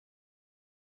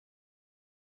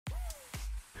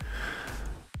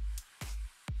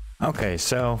Okay,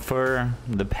 so for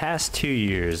the past 2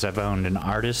 years, I've owned an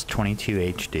Artist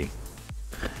 22 HD.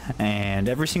 And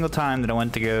every single time that I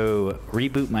went to go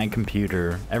reboot my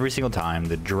computer, every single time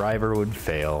the driver would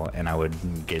fail and I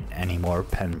wouldn't get any more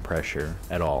pen pressure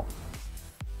at all.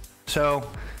 So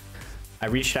I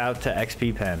reached out to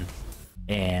XP Pen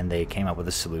and they came up with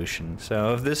a solution.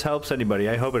 So if this helps anybody,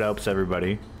 I hope it helps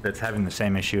everybody that's having the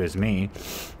same issue as me.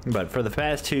 But for the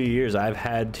past 2 years, I've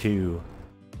had to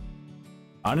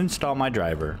uninstall my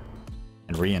driver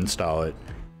and reinstall it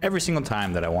every single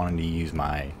time that I wanted to use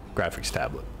my graphics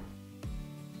tablet.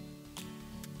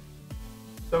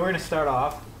 So we're going to start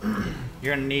off.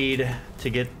 You're going to need to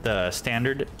get the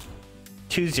standard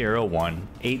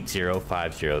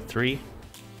 201-80503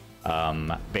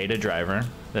 beta driver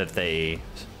that they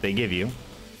give you.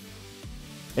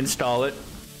 Install it,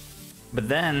 but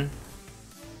then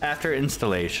after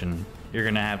installation, you're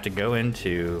going to have to go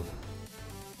into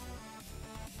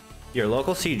your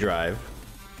local C drive,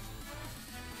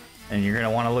 and you're going to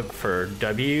want to look for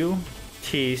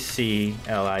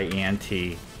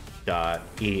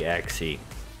wtclient.exe.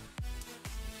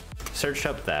 Search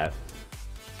up that.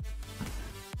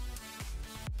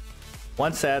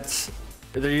 Once that's,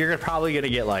 you're probably going to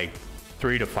get like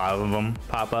 3 to 5 of them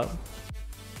pop up.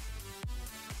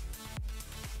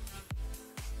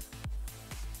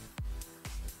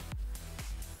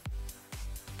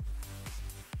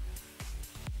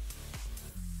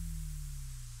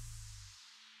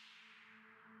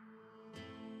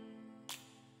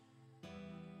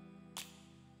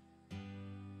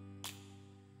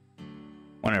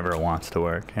 Whenever it wants to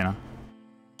work, you know.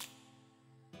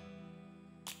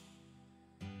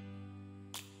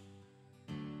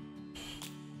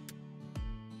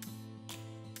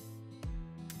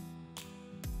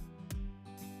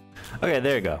 Okay,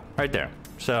 there you go, right there.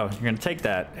 So you're gonna take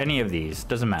that, any of these,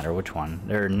 doesn't matter which one.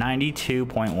 They're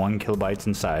 92.1 kilobytes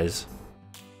in size.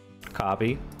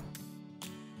 Copy.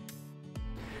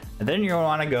 And then you're gonna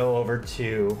wanna go over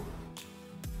to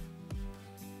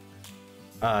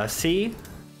C.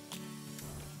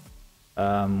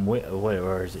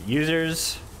 Where is it?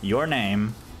 Users, your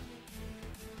name.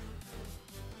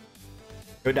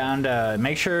 Go down to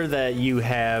make sure that you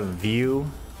have view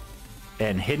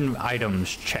and hidden items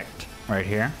checked right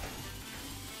here.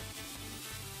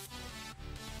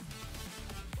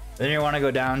 Then you want to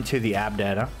go down to the app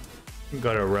data.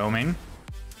 Go to roaming.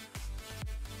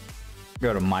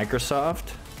 Go to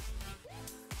Microsoft.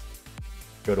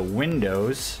 Go to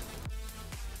Windows.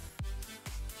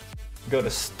 Go to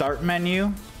Start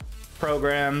menu,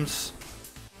 Programs,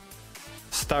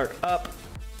 Start Up,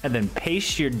 and then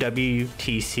paste your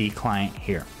WTC client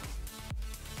here.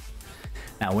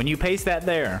 Now, when you paste that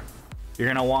there, you're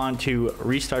gonna want to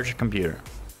restart your computer.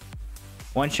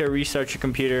 Once you restart your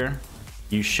computer,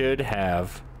 you should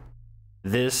have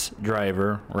this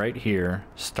driver right here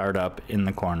start up in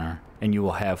the corner, and you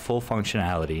will have full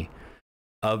functionality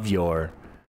of your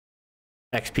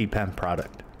XP Pen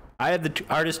product. I have the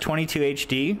Artist 22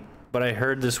 HD, but I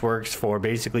heard this works for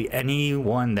basically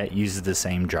anyone that uses the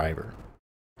same driver.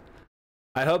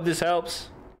 I hope this helps.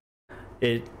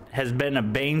 It has been a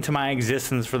bane to my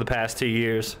existence for the past 2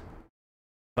 years,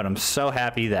 but I'm so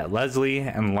happy that Leslie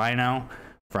and Lino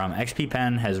from XP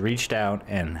Pen has reached out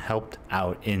and helped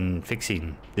out in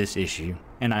fixing this issue.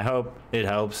 And I hope it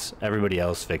helps everybody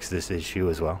else fix this issue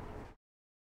as well.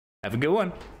 Have a good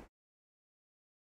one.